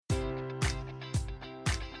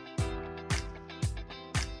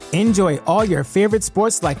Enjoy all your favorite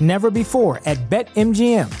sports like never before at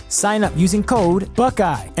BetMGM. Sign up using code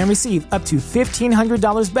Buckeye and receive up to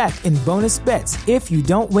 $1,500 back in bonus bets if you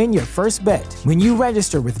don't win your first bet. When you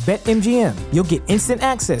register with BetMGM, you'll get instant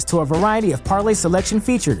access to a variety of parlay selection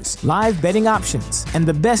features, live betting options, and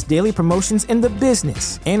the best daily promotions in the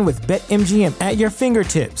business. And with BetMGM at your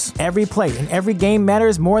fingertips, every play and every game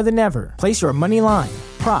matters more than ever. Place your money line,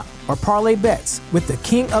 prop, or parlay bets with the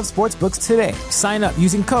king of sportsbooks today. Sign up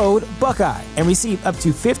using code Buckeye and receive up to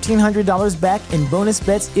 $1,500 back in bonus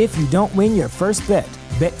bets if you don't win your first bet.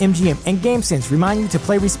 BetMGM and GameSense remind you to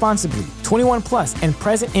play responsibly. 21 plus and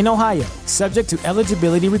present in Ohio, subject to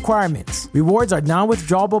eligibility requirements. Rewards are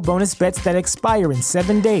non-withdrawable bonus bets that expire in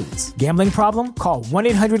 7 days. Gambling problem? Call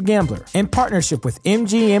 1-800-GAMBLER. In partnership with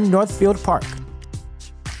MGM Northfield Park.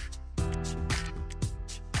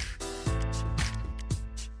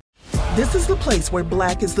 This is the place where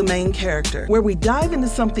Black is the main character, where we dive into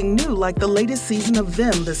something new like the latest season of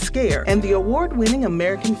Them, The Scare, and the award-winning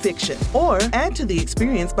American Fiction. Or add to the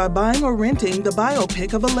experience by buying or renting the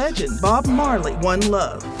biopic of a legend, Bob Marley, One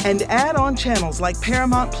Love. And add on channels like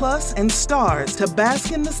Paramount Plus and Stars to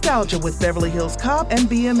bask in nostalgia with Beverly Hills Cop and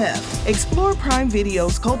BMF. Explore Prime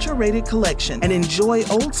Video's culture-rated collection and enjoy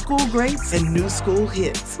old school greats and new school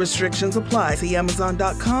hits. Restrictions apply. See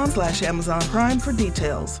Amazon.com/Amazon Prime for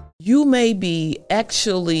details. You may be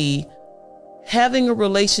actually having a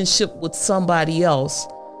relationship with somebody else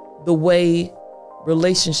the way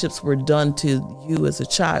relationships were done to you as a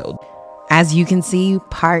child. As you can see,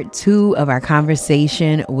 part 2 of our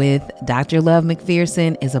conversation with Dr. Love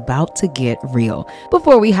McPherson is about to get real.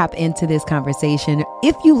 Before we hop into this conversation,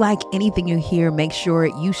 if you like anything you hear, make sure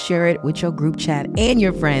you share it with your group chat and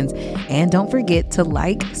your friends. And don't forget to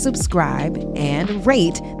like, subscribe, and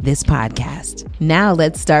rate this podcast. Now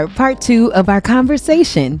let's start part 2 of our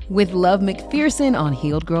conversation with Love McPherson on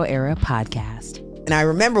Healed Girl Era podcast. And I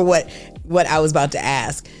remember what I was about to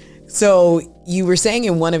ask. So you were saying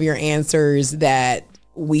in one of your answers that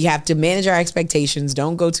we have to manage our expectations,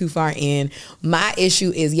 don't go too far in. My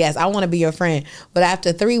issue is, yes, I want to be your friend, but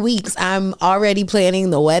after 3 weeks, I'm already planning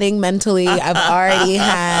the wedding mentally. I've already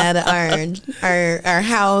had our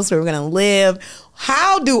house where we're going to live.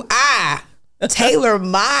 How do I tailor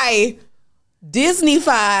my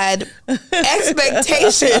Disney-fied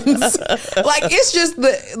expectations? Like, it's just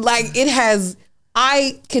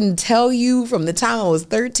I can tell you from the time I was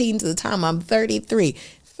 13 to the time I'm 33,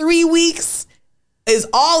 3 weeks is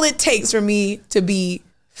all it takes for me to be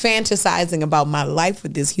fantasizing about my life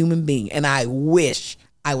with this human being. And I wish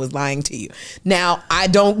I was lying to you. Now, I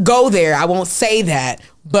don't go there. I won't say that.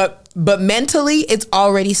 But mentally, it's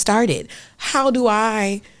already started. How do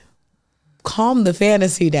I calm the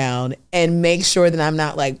fantasy down and make sure that I'm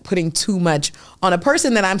not like putting too much on a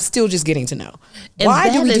person that I'm still just getting to know? And why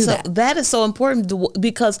do we do that? That is so important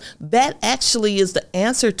because that actually is the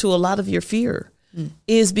answer to a lot of your fear,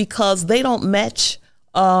 is because they don't match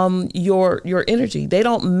your energy. They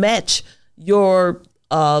don't match your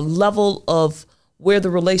level of where the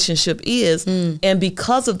relationship is. And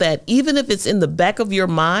because of that, even if it's in the back of your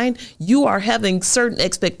mind, you are having certain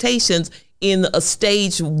expectations in a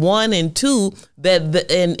stage 1 and 2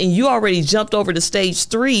 and you already jumped over to stage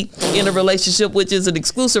 3 in a relationship, which is an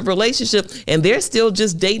exclusive relationship, and they're still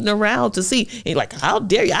just dating around to see. And you're like, how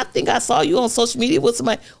dare you? I think I saw you on social media with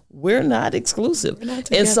somebody. We're not exclusive. We're not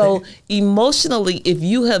together. And so emotionally, if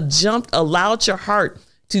you have allowed your heart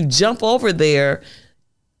to jump over there,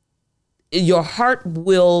 your heart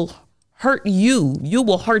will hurt you. You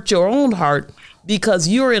will hurt your own heart because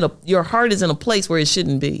your heart is in a place where it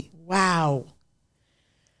shouldn't be. Wow.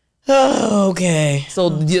 Oh, okay. So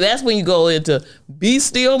that's when you go into be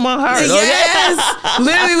still my heart. Okay? Yes.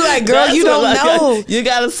 Literally like, girl, you don't know. You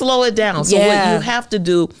got to slow it down. So what you have to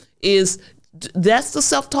do is, that's the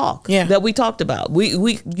self-talk that we talked about.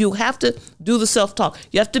 You have to do the self-talk.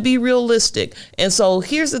 You have to be realistic. And so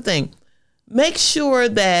here's the thing. Make sure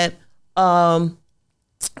that,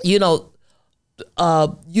 you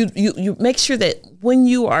make sure that when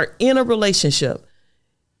you are in a relationship,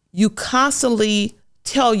 you constantly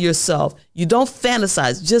tell yourself, you don't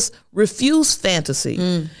fantasize, just refuse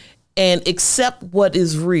fantasy and accept what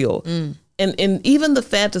is real. And even the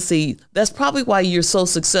fantasy, that's probably why you're so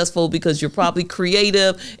successful, because you're probably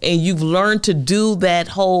creative and you've learned to do that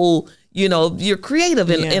whole, you're creative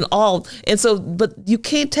in all. And so, but you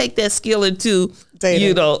can't take that skill into, keep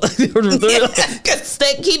it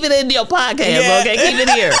in your podcast, okay? Keep it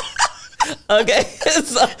here. Okay.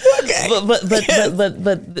 So,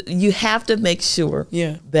 but you have to make sure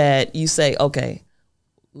that you say, okay,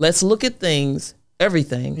 let's look at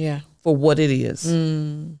everything for what it is.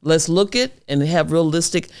 Let's look at and have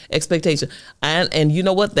realistic expectation. And you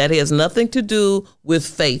know what? That has nothing to do with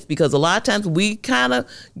faith, because a lot of times we kind of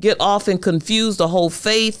get off and confuse the whole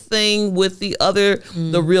faith thing with the other,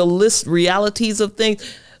 the realities of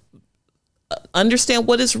things. Understand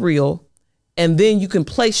what is real, and then you can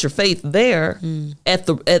place your faith there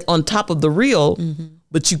on top of the real,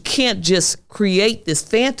 but you can't just create this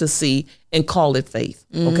fantasy and call it faith.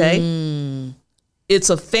 Okay? It's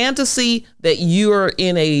a fantasy that you're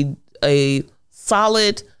in a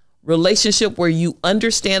solid relationship where you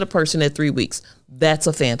understand a person at 3 weeks. That's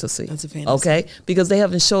a fantasy. That's a fantasy. Okay? Because they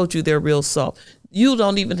haven't showed you their real self. You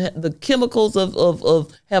don't even have the chemicals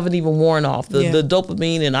of haven't even worn off. The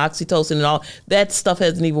dopamine and oxytocin and all that stuff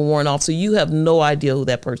hasn't even worn off. So you have no idea who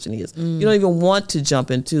that person is. You don't even want to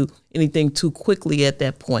jump into anything too quickly at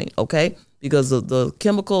that point. Okay? Because the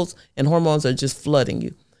chemicals and hormones are just flooding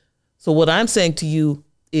you. So what I'm saying to you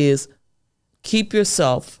is keep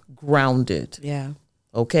yourself grounded. Yeah.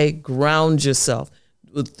 Okay? Ground yourself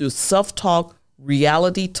through self-talk,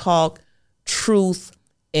 reality talk, truth,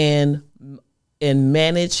 and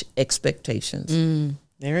manage expectations.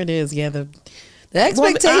 There it is. Yeah, the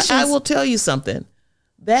expectations. I will tell you something.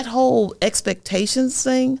 That whole expectations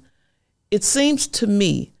thing, it seems to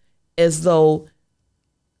me as though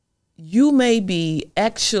you may be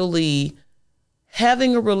actually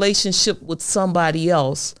having a relationship with somebody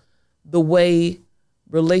else the way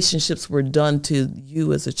relationships were done to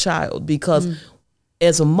you as a child. Because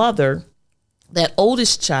as a mother, that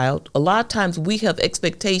oldest child, a lot of times we have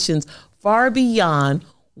expectations far beyond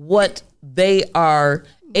what they are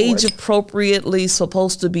age appropriately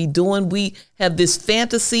supposed to be doing. We have this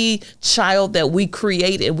fantasy child that we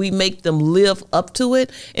create and we make them live up to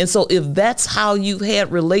it. And so if that's how you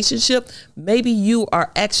had relationship, maybe you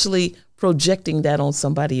are actually projecting that on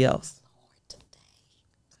somebody else.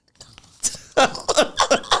 Good God.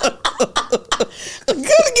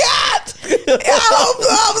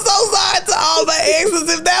 I'm so sorry to all my exes.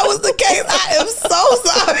 If that was the case, I am so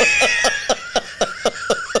sorry.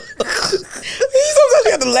 Sometimes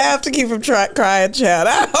you have to laugh to keep from crying, child.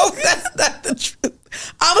 I hope that's not the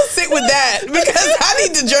truth. I'm going to sit with that because I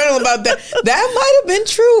need to journal about that. That might have been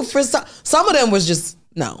true for some of them. Was just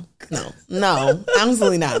no,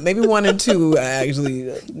 absolutely not. Maybe 1 or 2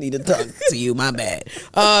 actually need to talk to you. My bad.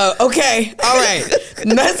 Okay. All right.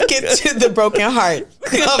 Let's get to the broken heart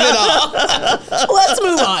of it all. Let's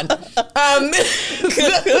move on.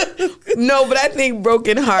 No, but I think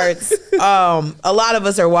broken hearts, a lot of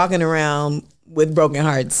us are walking around with broken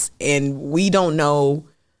hearts and we don't know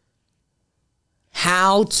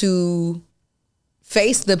how to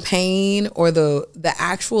face the pain or the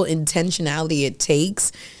actual intentionality it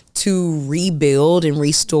takes to rebuild and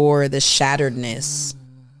restore the shatteredness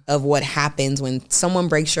of what happens when someone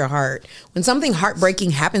breaks your heart. When something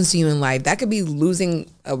heartbreaking happens to you in life, that could be losing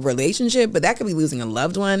a relationship, but that could be losing a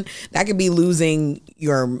loved one. That could be losing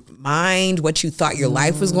your mind, what you thought your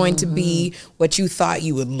life was going to be, what you thought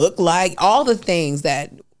you would look like, all the things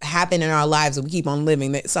that happen in our lives that we keep on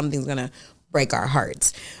living, that something's going to break our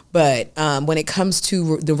hearts. But when it comes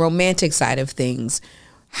to the romantic side of things,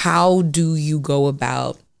 how do you go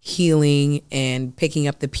about healing and picking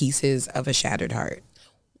up the pieces of a shattered heart?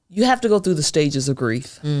 You have to go through the stages of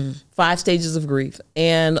grief, 5 stages of grief.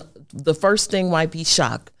 And the first thing might be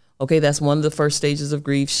shock. Okay, that's one of the first stages of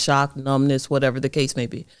grief, shock, numbness, whatever the case may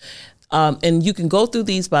be. And you can go through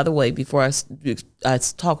these, by the way, before I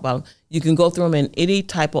talk about them, you can go through them in any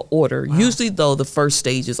type of order. Wow. Usually, though, the first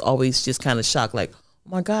stage is always just kind of shock, like, oh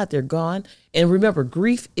my God, they're gone. And remember,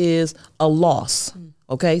 grief is a loss.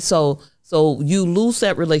 Okay, so you lose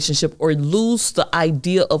that relationship or lose the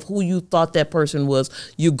idea of who you thought that person was.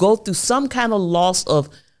 You go through some kind of loss of,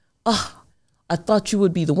 I thought you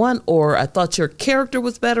would be the one, or I thought your character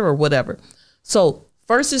was better, or whatever. So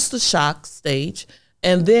first is the shock stage.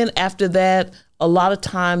 And then after that, a lot of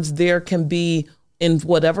times there can be, in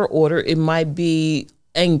whatever order, it might be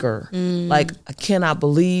anger. Like, I cannot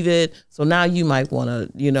believe it. So now you might want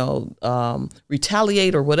to,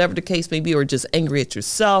 retaliate or whatever the case may be, or just angry at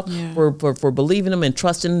yourself for believing them and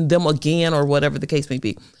trusting them again, or whatever the case may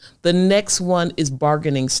be. The next one is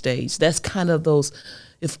bargaining stage. That's kind of those,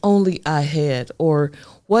 if only I had, or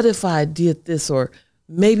what if I did this, or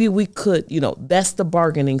maybe we could, that's the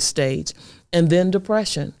bargaining stage. And then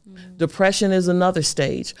depression. Depression is another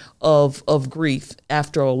stage of grief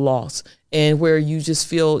after a loss, and where you just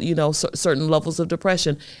feel, certain levels of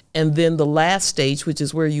depression. And then the last stage, which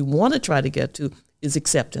is where you want to try to get to, is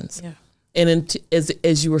acceptance. Yeah. And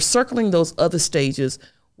as you are circling those other stages,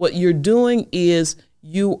 what you're doing is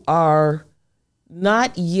you are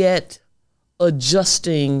not yet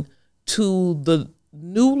adjusting to the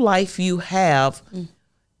new life you have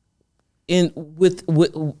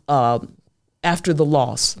after the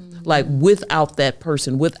loss, like without that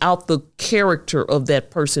person, without the character of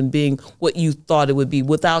that person being what you thought it would be,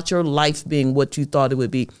 without your life being what you thought it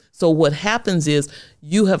would be. So what happens is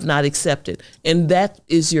you have not accepted, and that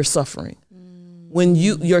is your suffering. When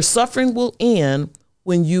your suffering will end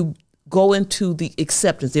when you go into the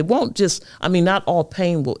acceptance. It won't just, not all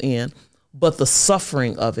pain will end, but the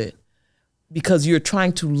suffering of it, because you're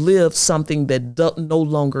trying to live something that no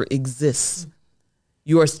longer exists.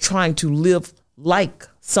 You are trying to live like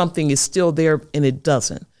something is still there and it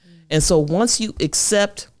doesn't. And so once you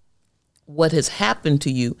accept what has happened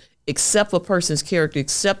to you, accept a person's character,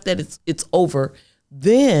 accept that it's over,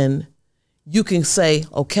 then you can say,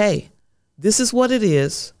 okay, this is what it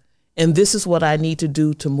is, and this is what I need to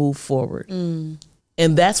do to move forward. And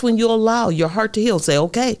that's when you allow your heart to heal. Say,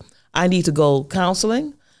 okay, I need to go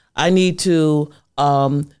counseling. I need to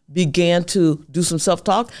began to do some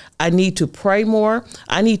self-talk. I need to pray more.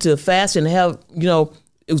 I need to fast and have,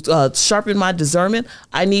 sharpen my discernment.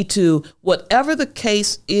 I need to, whatever the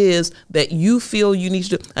case is that you feel you need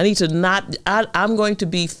to do, I need to I'm going to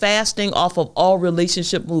be fasting off of all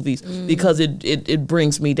relationship movies because it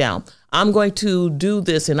brings me down. I'm going to do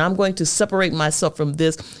this, and I'm going to separate myself from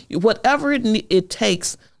this. Whatever it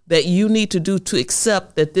takes that you need to do to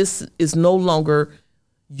accept that this is no longer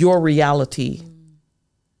your reality.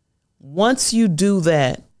 Once you do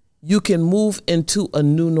that, you can move into a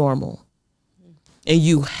new normal. And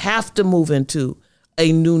you have to move into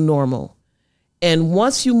a new normal. And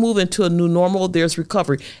once you move into a new normal, there's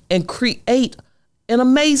recovery, and create an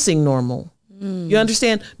amazing normal. You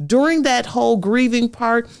understand? During that whole grieving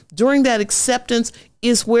part, during that acceptance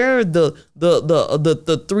is where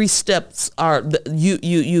the 3 steps are that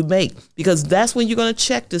you make, because that's when you're going to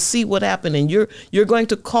check to see what happened, and you're going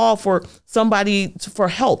to call for somebody for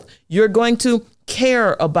help. You're going to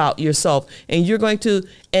care about yourself, and you're going to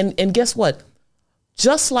and guess what?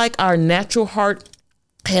 Just like our natural heart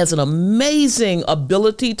has an amazing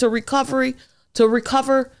ability to recover,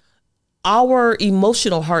 our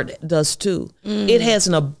emotional heart does too. It has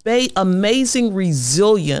an amazing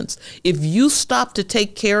resilience. If you stop to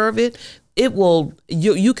take care of it, it will.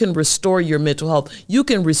 You can restore your mental health. You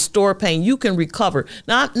can restore pain. You can recover.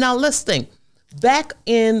 Now let's think back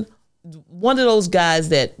in one of those guys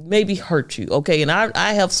that maybe hurt you. Okay, and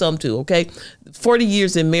I have some too. Okay, 40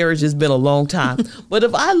 years in marriage has been a long time. But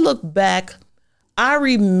if I look back, I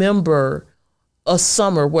remember a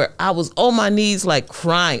summer where I was on my knees like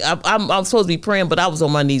crying. I'm supposed to be praying, but I was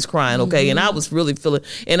on my knees crying, okay? And I was really feeling,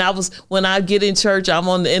 and when I get in church, I'm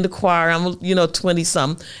in the choir, I'm 20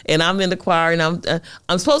 something, and I'm in the choir, and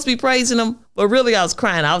I'm supposed to be praising him, but really I was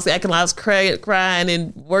crying. I was acting like I was crying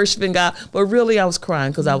and worshiping God, but really I was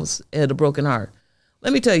crying because I had a broken heart.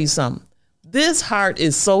 Let me tell you something. This heart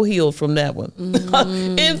is so healed from that one.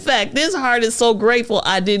 In fact, this heart is so grateful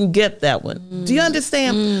I didn't get that one. Do you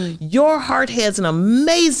understand? Your heart has an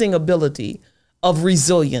amazing ability of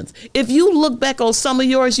resilience. If you look back on some of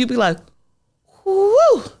yours, you'd be like,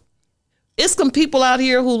 whoo. It's some people out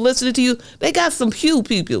here who listen to you. They got some few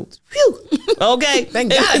people. Okay?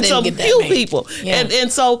 Thank God I didn't get that few name. people. Yeah.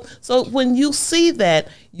 And so when you see that,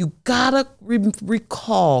 you gotta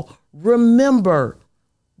recall, remember,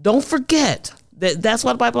 don't forget. That's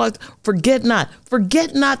what the Bible likes. Forget not.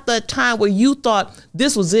 Forget not the time where you thought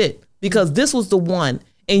this was it, because this was the one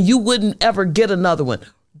and you wouldn't ever get another one.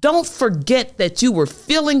 Don't forget that you were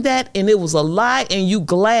feeling that and it was a lie, and you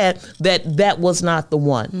glad that was not the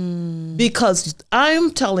one. Because I'm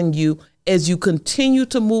telling you, as you continue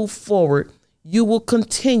to move forward, you will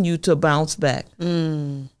continue to bounce back.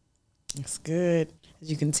 That's good. As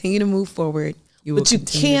you continue to move forward, you will. But you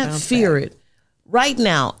can't fear it. Right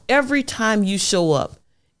now, every time you show up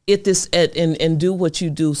and do what you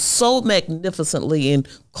do so magnificently and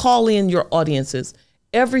call in your audiences,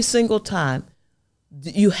 every single time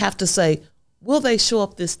you have to say, will they show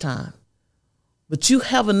up this time? But you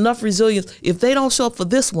have enough resilience. If they don't show up for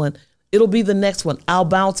this one, it'll be the next one. I'll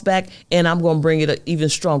bounce back and I'm going to bring it even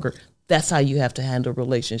stronger. That's how you have to handle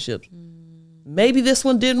relationships. Maybe this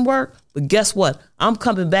one didn't work, but guess what? I'm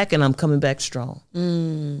coming back, and I'm coming back strong.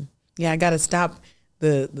 Yeah, I got to stop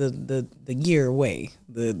the year way.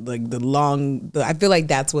 I feel like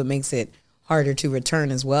that's what makes it harder to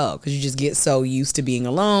return as well, because you just get so used to being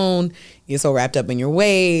alone. You're so wrapped up in your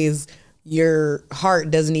ways. Your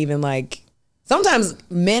heart doesn't even sometimes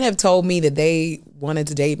men have told me that they wanted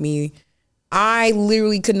to date me. I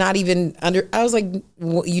literally could not even I was like,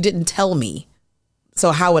 well, you didn't tell me.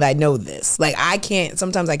 So how would I know this? Like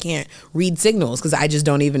sometimes I can't read signals because I just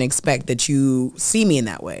don't even expect that you see me in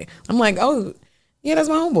that way. I'm like, oh, yeah, that's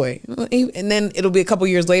my homeboy. And then it'll be a couple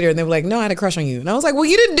years later and they're like, no, I had a crush on you. And I was like, well,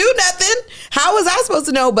 you didn't do nothing. How was I supposed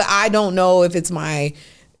to know? But I don't know if it's my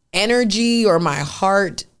energy or my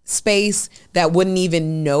heart space that wouldn't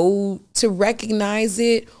even know to recognize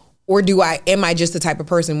it. Or am I just the type of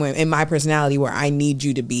person in my personality where I need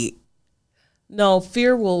you to be? No,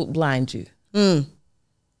 fear will blind you. So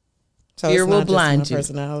fear will blind you.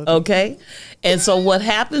 Personality. Okay. And so what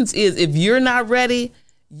happens is if you're not ready,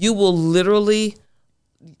 you will literally,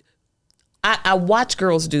 I watch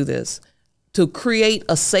girls do this to create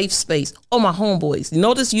a safe space. Oh, my homeboys.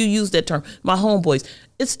 Notice you use that term, my homeboys.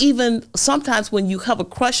 It's even sometimes when you have a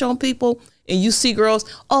crush on people and you see girls,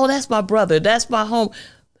 oh, that's my brother, that's my home.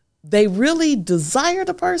 They really desire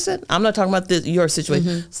the person. I'm not talking about your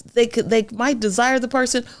situation. They might desire the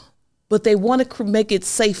person, but they want to make it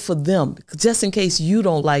safe for them, just in case you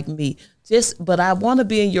don't like me. But I want to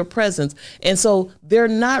be in your presence. And so they're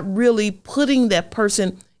not really putting that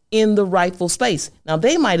person in the rightful space. Now,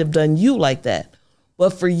 they might have done you like that.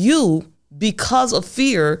 But for you, because of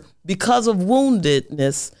fear, because of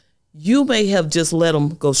woundedness, you may have just let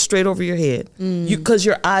them go straight over your head because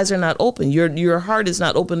your eyes are not open. Your heart is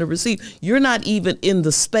not open to receive. You're not even in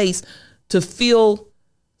the space to feel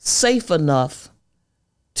safe enough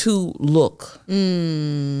to look.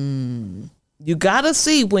 You got to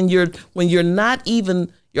see when you're not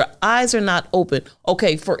even, your eyes are not open.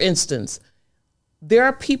 Okay, for instance, there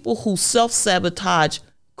are people who self-sabotage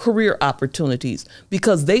career opportunities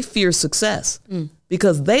because they fear success,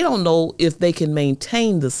 because they don't know if they can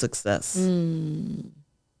maintain the success.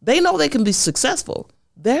 They know they can be successful.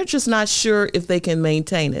 They're just not sure if they can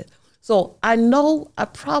maintain it. So I know I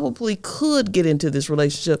probably could get into this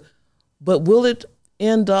relationship, but will it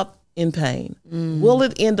end up in pain? Will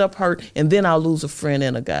it end up hurt? And then I'll lose a friend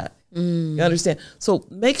and a guy. You understand? So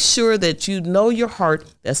make sure that you know your heart.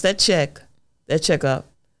 That's that checkup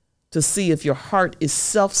to see if your heart is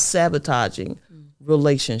self-sabotaging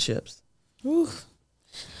relationships. Oof.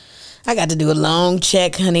 I got to do a long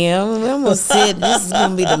check, honey. I'm going to sit. This is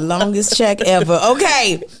going to be the longest check ever.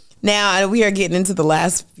 Okay. Now we are getting into the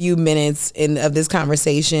last few minutes of this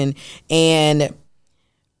conversation. And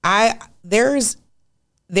there is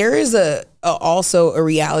also a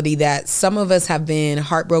reality that some of us have been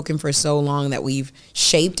heartbroken for so long that we've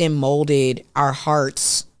shaped and molded our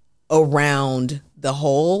hearts around the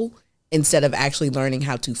hole instead of actually learning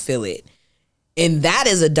how to fill it. And that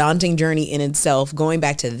is a daunting journey in itself. Going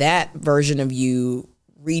back to that version of you,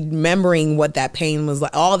 remembering what that pain was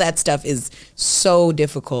like, all that stuff is so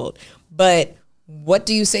difficult. But what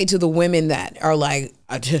do you say to the women that are like,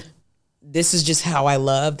 this is just how I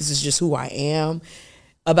love, this is just who I am,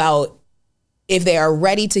 about if they are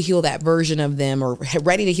ready to heal that version of them or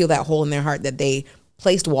ready to heal that hole in their heart that they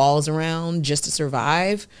placed walls around just to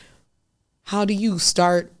survive? How do you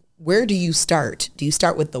start? Where do you start? Do you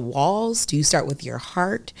start with the walls? Do you start with your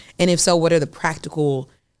heart? And if so, what are the practical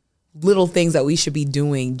little things that we should be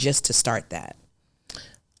doing just to start that?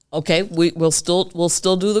 Okay, we'll still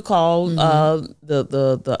do the call,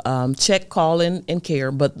 the check, call, and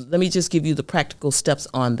care. But let me just give you the practical steps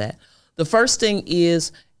on that. The first thing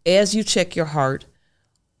is, as you check your heart,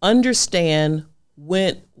 understand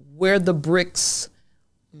when the bricks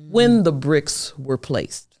were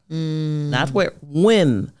placed, not where,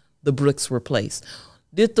 when the bricks were placed.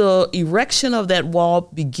 Did the erection of that wall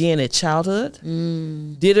begin at childhood?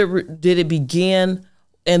 Did it begin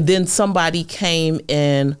and then somebody came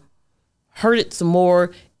and hurt it some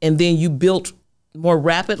more and then you built more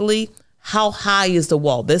rapidly? How high is the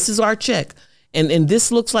wall? This is our check. And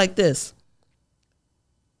this looks like this.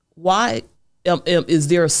 Why is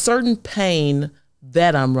there a certain pain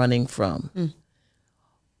that I'm running from? And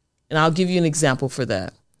I'll give you an example for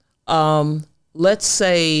that. Let's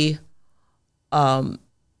say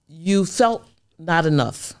you felt not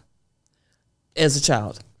enough as a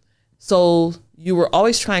child. So you were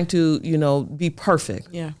always trying to, be perfect.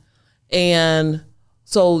 Yeah. And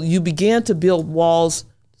so you began to build walls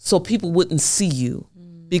so people wouldn't see you.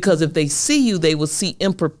 Because if they see you, they would see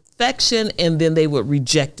imperfection and then they would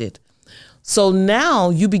reject it. So now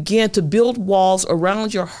you began to build walls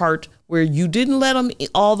around your heart where you didn't let them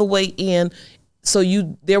all the way in. So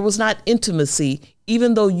there was not intimacy,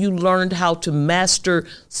 even though you learned how to master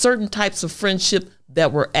certain types of friendship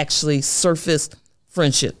that were actually surface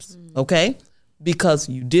friendships, okay? Because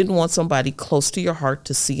you didn't want somebody close to your heart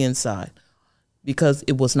to see inside because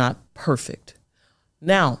it was not perfect.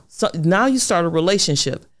 Now you start a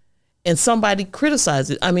relationship and somebody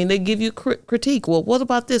criticizes it. I mean, they give you critique. Well, what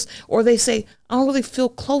about this? Or they say, I don't really feel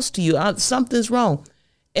close to you. Something's wrong.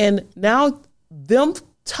 And now them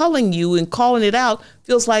telling you and calling it out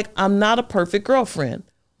feels like I'm not a perfect girlfriend,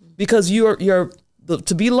 because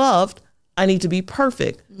to be loved, I need to be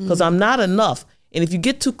perfect, because I'm not enough. And if you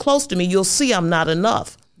get too close to me, you'll see I'm not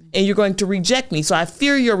enough. And you're going to reject me. So I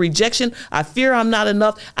fear your rejection. I fear I'm not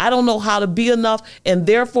enough. I don't know how to be enough. And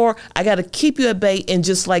therefore, I got to keep you at bay and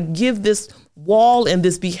just like give this wall and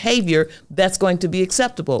this behavior that's going to be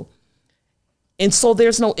acceptable. And so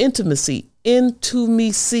there's no intimacy.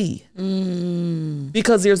 Intimacy.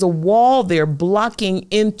 Because there's a wall there blocking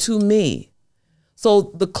into me.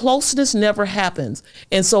 So the closeness never happens.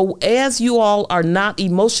 And so as you all are not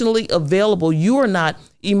emotionally available, you are not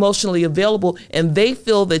emotionally available, and they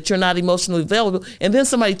feel that you're not emotionally available, and then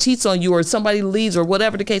somebody cheats on you or somebody leaves or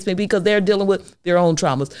whatever the case may be, because they're dealing with their own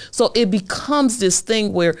traumas. So it becomes this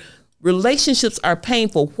thing where relationships are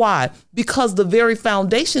painful. Why? Because the very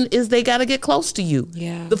foundation is they got to get close to you.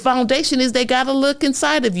 Yeah. The foundation is they got to look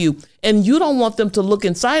inside of you, and you don't want them to look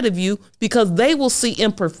inside of you because they will see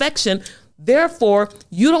imperfection. Therefore,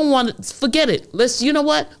 you don't want to forget it. You know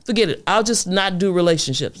what? Forget it. I'll just not do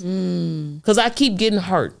relationships because I keep getting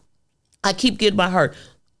hurt. I keep getting my hurt.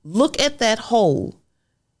 Look at that hole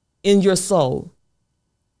in your soul.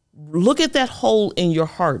 Look at that hole in your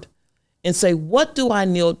heart and say, what do I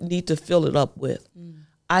need to fill it up with?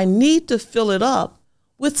 I need to fill it up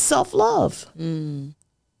with self-love and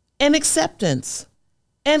acceptance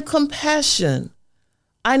and compassion.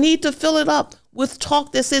 I need to fill it up with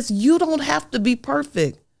talk that says you don't have to be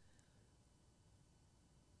perfect,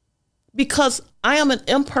 because I am an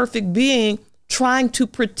imperfect being trying to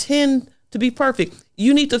pretend to be perfect.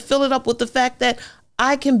 You need to fill it up with the fact that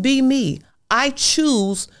I can be me. I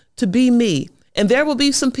choose to be me. And there will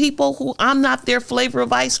be some people who I'm not their flavor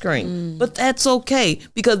of ice cream, but that's okay,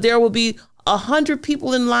 because there will be 100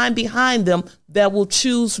 people in line behind them that will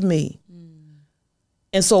choose me.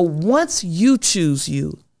 And so once you choose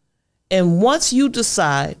you, and once you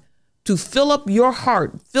decide to fill up your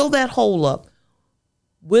heart, fill that hole up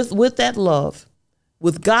with that love,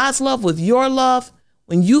 with God's love, with your love,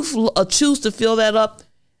 when you choose to fill that up,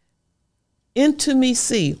 into me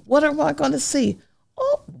see. What am I going to see?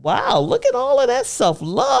 Oh, wow, look at all of that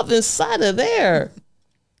self-love inside of there.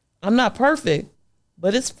 I'm not perfect,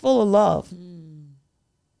 but it's full of love.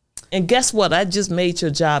 And guess what? I just made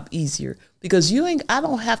your job easier, because I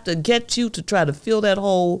don't have to get you to try to fill that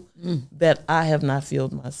hole that I have not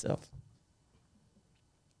filled myself.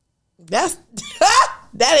 That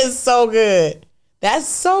is so good. That's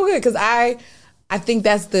so good, because I think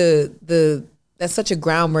that's that's such a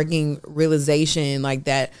groundbreaking realization, like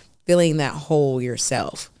that, filling that hole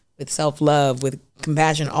yourself with self-love, with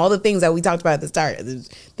compassion, all the things that we talked about at the start, the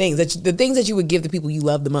things that you would give the people you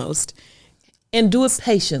love the most. And do it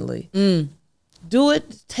patiently. Do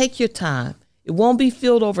it. Take your time. It won't be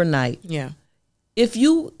filled overnight. Yeah. If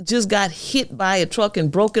you just got hit by a truck and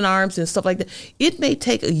broken arms and stuff like that, it may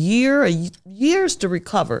take a year or years to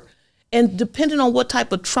recover. And depending on what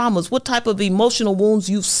type of traumas, what type of emotional wounds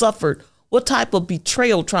you've suffered, what type of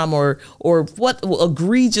betrayal trauma or what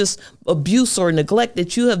egregious abuse or neglect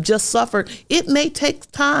that you have just suffered, it may take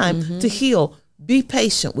time to heal. Be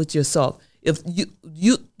patient with yourself. If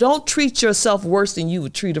you don't treat yourself worse than you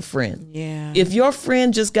would treat a friend. Yeah. If your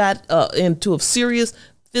friend just got into a serious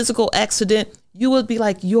physical accident, you would be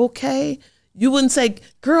like, you okay? You wouldn't say,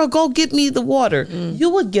 girl, go get me the water. You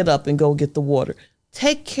would get up and go get the water.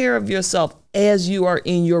 Take care of yourself as you are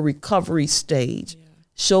in your recovery stage. Yeah.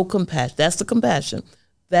 Show compassion. That's the compassion.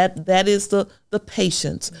 That is the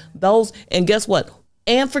patience. And guess what?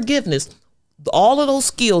 And forgiveness. All of those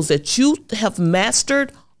skills that you have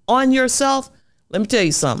mastered on yourself, let me tell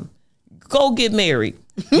you something. Go get married.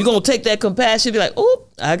 You're going to take that compassion, be like, oh,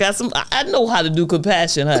 I know how to do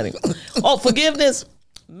compassion, honey. Oh, forgiveness,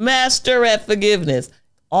 master at forgiveness.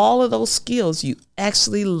 All of those skills you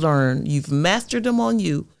actually learn, you've mastered them on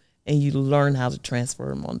you, and you learn how to transfer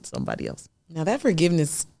them on somebody else. Now that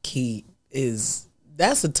forgiveness key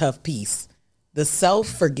that's a tough piece. The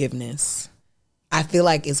self-forgiveness, I feel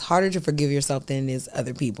like it's harder to forgive yourself than it is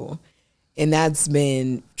other people. And that's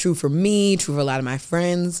been true for me, true for a lot of my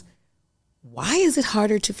friends. Why is it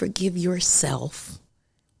harder to forgive yourself?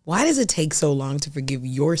 Why does it take so long to forgive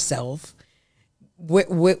yourself?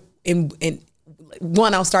 And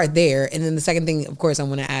one, I'll start there. And then the second thing, of course, I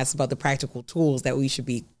want to ask about the practical tools that we should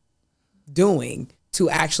be doing to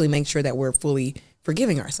actually make sure that we're fully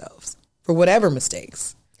forgiving ourselves for whatever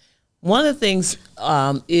mistakes. One of the things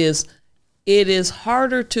is it is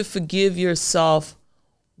harder to forgive yourself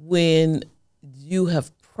when you have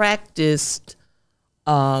practiced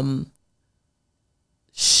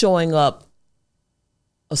showing up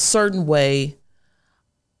a certain way.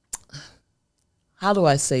 How do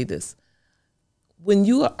I say this? When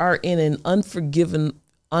you are in an unforgiving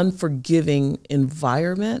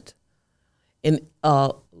environment, and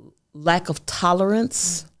lack of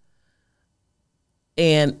tolerance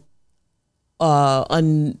and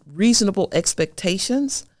unreasonable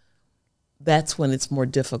expectations, that's when it's more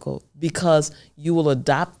difficult, because you will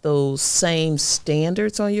adopt those same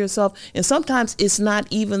standards on yourself. And sometimes it's not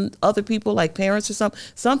even other people, like parents or something.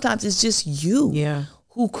 Sometimes it's just you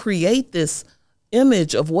who create this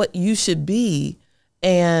image of what you should be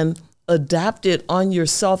and adapt it on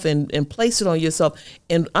yourself and place it on yourself.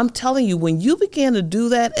 And I'm telling you, when you began to do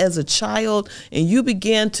that as a child, and you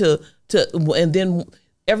began to and then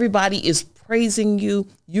everybody is praising you,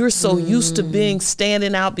 you're so used to being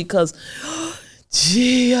standing out because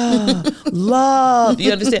Gia, love,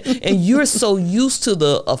 you understand? And you're so used to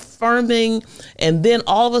the affirming, and then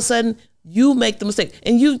all of a sudden you make the mistake.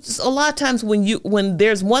 And you, a lot of times when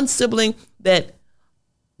there's one sibling that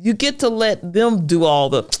you get to let them do all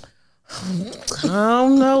the, I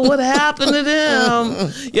don't know what happened to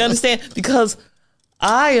them. You understand? Because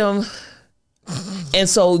I am, and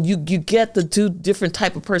so you get the two different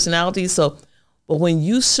type of personalities. So, but when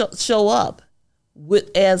you show up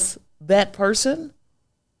as that person,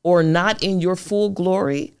 or not in your full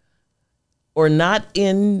glory, or not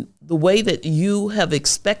in the way that you have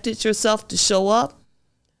expected yourself to show up,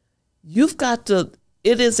 you've got to,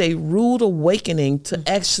 it is a rude awakening to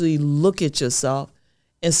actually look at yourself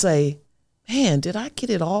and say, man, did I get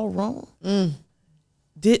it all wrong?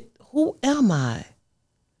 Who am I?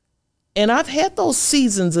 And I've had those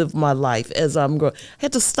seasons of my life as I'm growing. I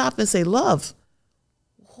had to stop and say, love,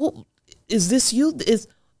 who is this you?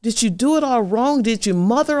 Did you do it all wrong? Did you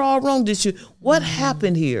mother all wrong? What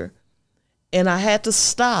happened here? And I had to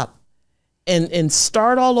stop and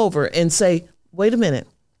start all over and say, wait a minute,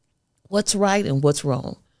 what's right and what's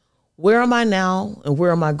wrong? Where am I now and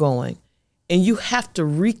where am I going? And you have to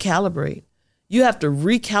recalibrate. You have to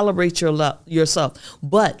recalibrate yourself.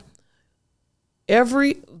 But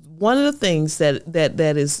every one of the things that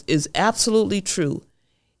is absolutely true,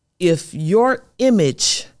 if your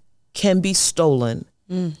image can be stolen,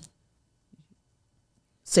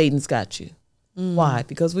 Satan's got you. Why?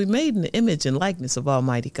 Because we're made in the image and likeness of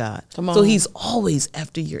Almighty God. So he's always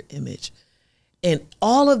after your image. And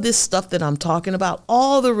all of this stuff that I'm talking about,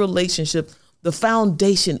 all the relationship, the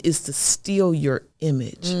foundation is to steal your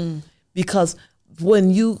image. Because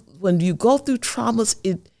when you go through traumas,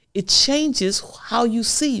 it changes how you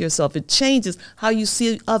see yourself. It changes how you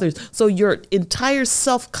see others. So your entire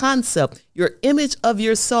self-concept, your image of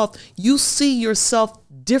yourself, you see yourself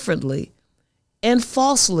differently and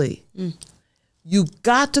falsely. You've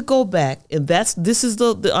got to go back, and this is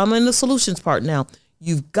the I'm in the solutions part now.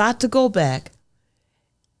 You've got to go back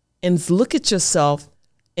and look at yourself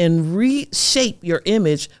and reshape your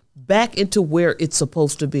image back into where it's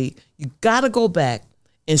supposed to be. You got to go back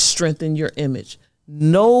and strengthen your image.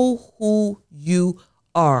 Know who you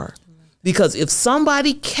are. Because if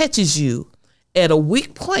somebody catches you at a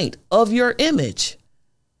weak point of your image,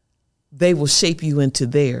 they will shape you into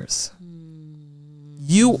theirs.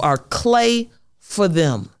 You are clay for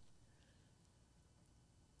them.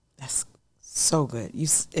 That's so good.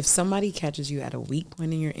 If somebody catches you at a weak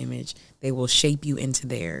point in your image, they will shape you into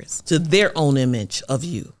theirs. To their own image of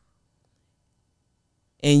you.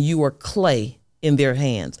 And you are clay in their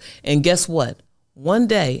hands. And guess what? One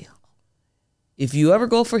day, if you ever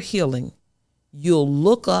go for healing, you'll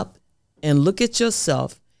look up and look at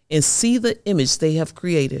yourself and see the image they have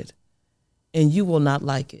created. And you will not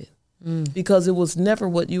like it. Because it was never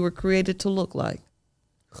what you were created to look like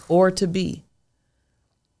or to be.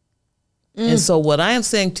 And so what I am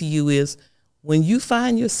saying to you is, when you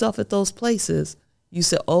find yourself at those places, you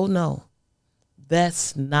say, oh no,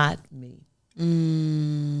 that's not me.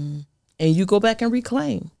 And you go back and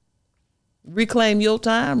reclaim. Reclaim your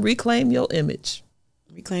time, reclaim your image.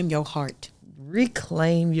 Reclaim your heart.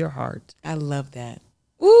 Reclaim your heart. I love that.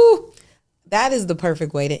 Ooh, that is the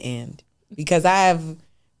perfect way to end. Because I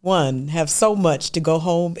have so much to go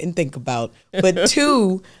home and think about. But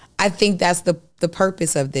two, I think that's the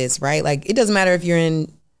purpose of this, right? Like, it doesn't matter if you're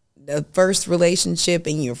in the first relationship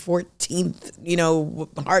and your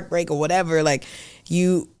 14th, heartbreak or whatever. Like,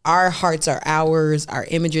 our hearts are ours. Our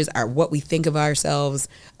images are what we think of ourselves,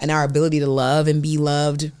 and our ability to love and be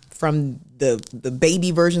loved, from the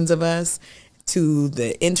baby versions of us to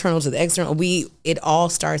the internal to the external. It all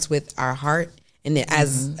starts with our heart. And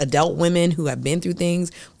as adult women who have been through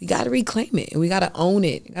things, we got to reclaim it and we got to own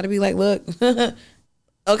it. You got to be like, look,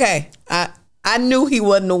 Okay, I knew he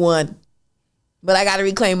wasn't the one, but I got to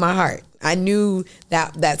reclaim my heart. I knew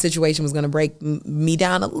that situation was going to break me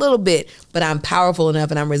down a little bit, but I'm powerful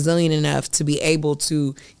enough and I'm resilient enough to be able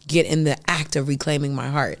to get in the act of reclaiming my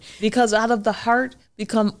heart. Because out of the heart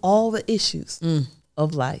become all the issues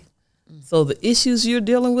of life. So the issues you're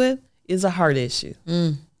dealing with is a heart issue.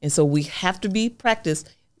 And so we have to practice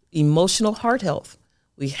emotional heart health.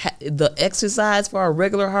 The exercise for our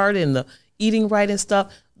regular heart and the eating right and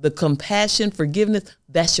stuff, the compassion, forgiveness,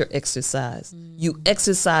 that's your exercise. You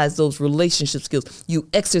exercise those relationship skills. You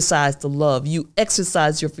exercise the love. You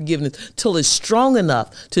exercise your forgiveness till it's strong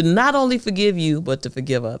enough to not only forgive you, but to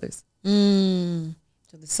forgive others.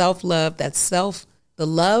 So the self-love, the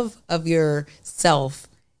love of yourself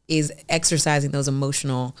is exercising those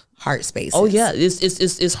emotional heart spaces. Oh yeah,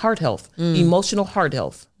 it's heart health, emotional heart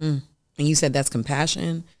health. And you said that's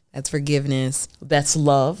compassion, that's forgiveness. That's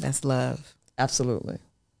love. That's love. Absolutely.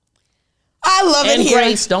 I love it and here.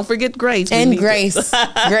 Grace. Don't forget grace. And grace.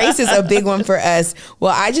 Grace is a big one for us.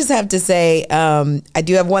 Well, I just have to say, I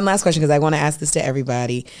do have one last question because I want to ask this to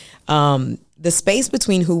everybody. The space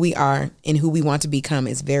between who we are and who we want to become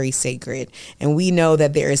is very sacred. And we know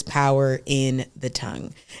that there is power in the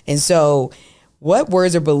tongue. And so what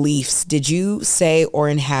words or beliefs did you say or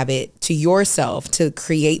inhabit to yourself to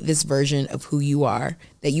create this version of who you are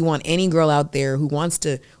that you want any girl out there who wants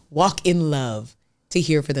to walk in love to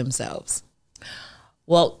hear for themselves?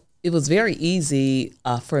 Well, it was very easy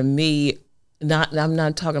for me. I'm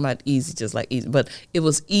not talking about easy, just like easy, but it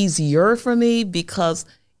was easier for me because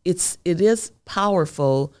it is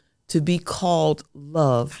powerful to be called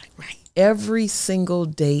love every single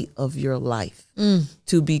day of your life,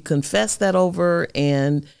 to be confessed that over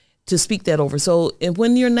and to speak that over. So and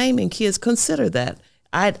when you're naming kids, consider that.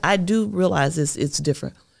 I do realize it's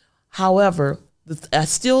different. However, I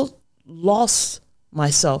still lost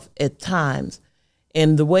myself at times.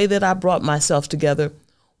 And the way that I brought myself together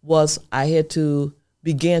was I had to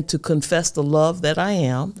begin to confess the love that I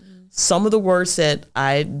am. Some of the words that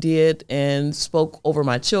I did and spoke over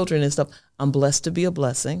my children and stuff, I'm blessed to be a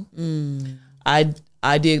blessing. We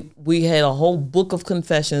had a whole book of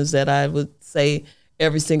confessions that I would say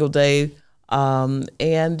every single day.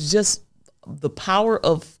 And just the power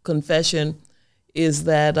of confession is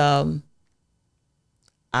that I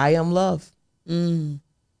am love.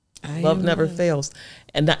 Love never fails.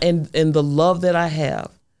 And the love that I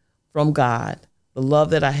have from God, the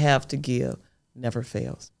love that I have to give never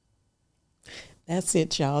fails. That's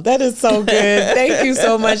it, y'all. That is so good. Thank you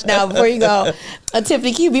so much. Now, before you go,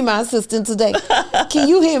 Tiffany, can you be my assistant today? Can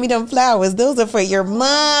you hand me them flowers? Those are for your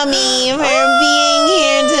mommy for being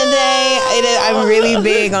here today. I'm really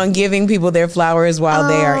big on giving people their flowers while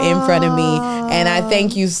they are in front of me. And I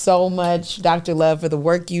thank you so much, Dr. Love, for the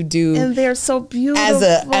work you do. And they're so beautiful.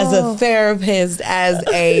 As a therapist, as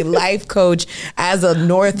a life coach, as a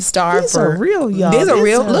North Star. These are real, y'all. These are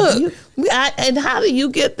real. Look. And how do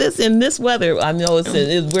you get this in this weather? I know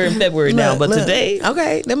we're in February now, but today.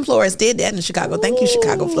 Okay, them florists did that in Chicago. Thank you,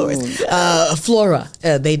 Chicago florists. Flora,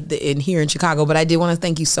 they in here in Chicago. But I did want to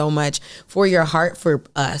thank you so much for your heart for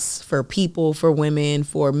us, for people, for women,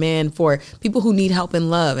 for men, for people who need help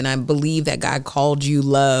and love. And I believe that God called you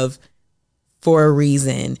love for a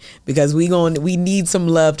reason, because we need some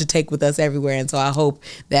love to take with us everywhere. And so I hope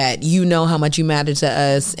that you know how much you matter to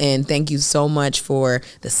us. And thank you so much for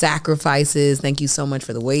the sacrifices. Thank you so much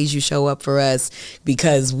for the ways you show up for us,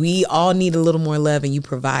 because we all need a little more love, and you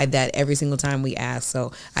provide that every single time we ask.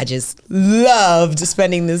 So I just loved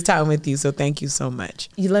spending this time with you. So thank you so much.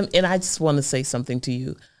 And I just want to say something to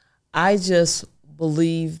you. I just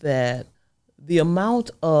believe that the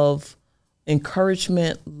amount of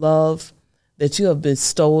encouragement, love that you have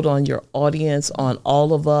bestowed on your audience, on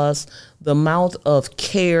all of us, the amount of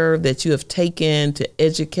care that you have taken to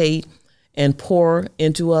educate and pour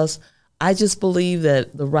into us, I just believe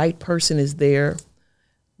that the right person is there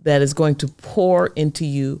that is going to pour into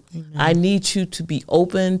you. Mm-hmm. I need you to be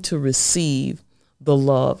open to receive the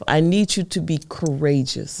love. I need you to be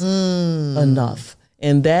courageous enough.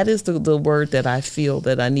 And that is the word that I feel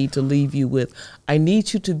that I need to leave you with. I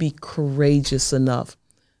need you to be courageous enough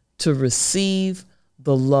to receive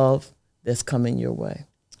the love that's coming your way.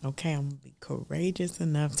 Okay, I'm going to be courageous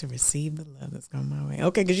enough to receive the love that's coming my way.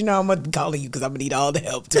 Okay, because you know I'm going to be calling you because I'm going to need all the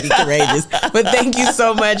help to be courageous. But thank you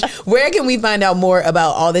so much. Where can we find out more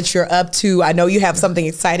about all that you're up to? I know you have something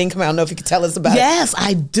exciting coming. I don't know if you can tell us about it. Yes,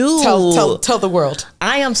 I do. Tell the world.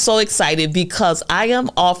 I am so excited because I am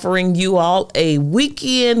offering you all a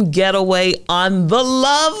weekend getaway on the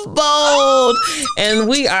Love Boat. And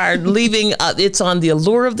we are leaving, it's on the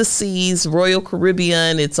Allure of the Seas, Royal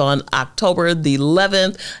Caribbean. It's on October the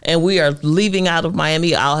 11th. And we are leaving out of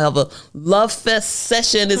Miami. I'll have a Love Fest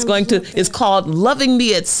session. It's called Loving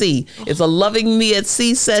Me at Sea. It's a Loving Me at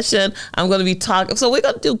Sea session. I'm going to be talking. So we're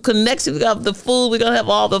going to do connections. We're going to have the food. We're going to have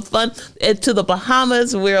all the fun. To the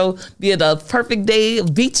Bahamas. We'll be at a perfect day,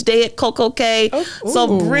 beach day at Coco Cay.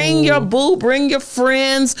 So bring your boo, bring your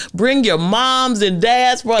friends, bring your moms and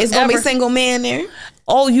dads. It's going to be single man there.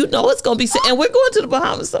 Oh, you know it's going to be, and we're going to the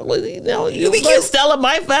Bahamas. So, you know, Stella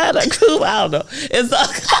might find a cool. I don't know. It's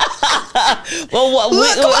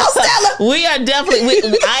Stella. We are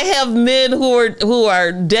definitely. I have men who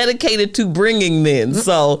are dedicated to bringing men.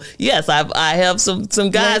 So yes, I have some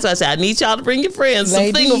guys. So I said I need y'all to bring your friends,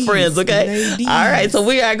 some single friends. Okay, all right. So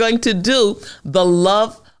we are going to do the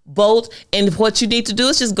Love Boat, and what you need to do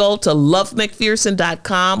is just go to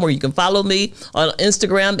lovemcpherson.com, or you can follow me on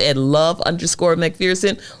Instagram at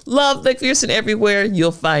love_McPherson. Love McPherson everywhere.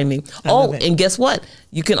 You'll find me. And guess what?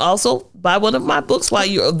 You can also buy one of my books while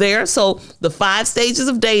you're there. So the 5 stages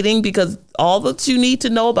of dating, because all that you need to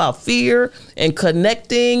know about fear and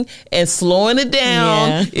connecting and slowing it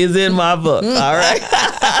down is in my book. All right.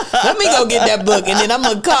 Let me go get that book, and then I'm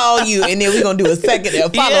going to call you, and then we're going to do a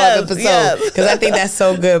follow-up episode, because I think that's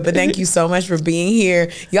so good. But thank you so much for being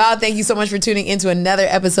here. Y'all, thank you so much for tuning into another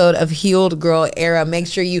episode of Healed Girl Era. Make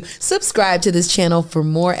sure you subscribe to this channel for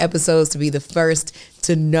more episodes to be the first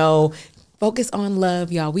to know. Focus on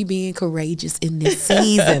love, y'all. We being courageous in this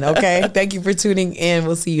season, okay? Thank you for tuning in.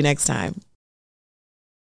 We'll see you next time.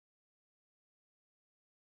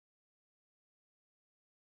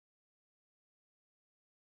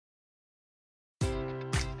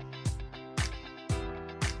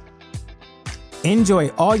 Enjoy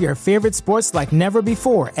all your favorite sports like never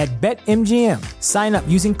before at BetMGM. Sign up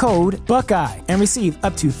using code Buckeye and receive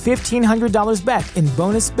up to $1,500 back in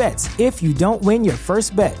bonus bets if you don't win your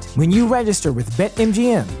first bet. When you register with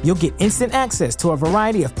BetMGM, you'll get instant access to a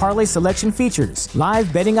variety of parlay selection features,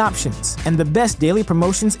 live betting options, and the best daily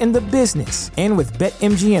promotions in the business. And with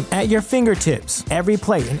BetMGM at your fingertips, every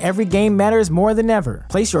play and every game matters more than ever.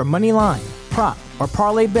 Place your money line, prop, or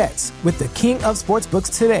parlay bets with the king of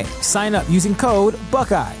sportsbooks today. Sign up using code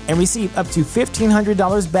Buckeye and receive up to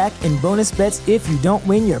 $1,500 back in bonus bets if you don't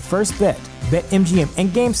win your first bet. BetMGM and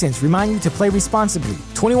GameSense remind you to play responsibly.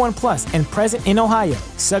 21 plus and present in Ohio,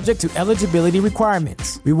 subject to eligibility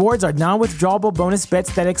requirements. Rewards are non-withdrawable bonus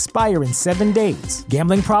bets that expire in 7 days.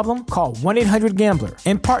 Gambling problem? Call 1-800-GAMBLER.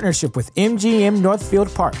 In partnership with MGM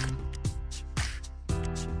Northfield Park.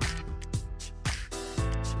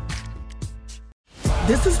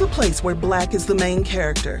 This is the place where Black is the main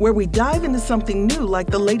character, where we dive into something new like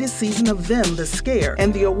the latest season of Them, The Scare,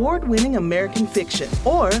 and the award-winning American Fiction.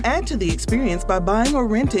 Or add to the experience by buying or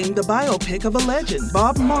renting the biopic of a legend,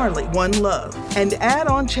 Bob Marley, One Love. And add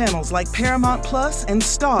on channels like Paramount Plus and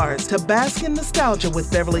Stars to bask in nostalgia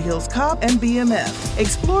with Beverly Hills Cop and BMF.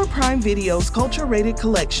 Explore Prime Video's culture-rated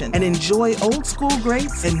collection and enjoy old school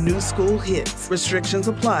greats and new school hits. Restrictions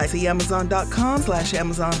apply. See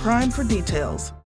Amazon.com/Amazon Prime for details.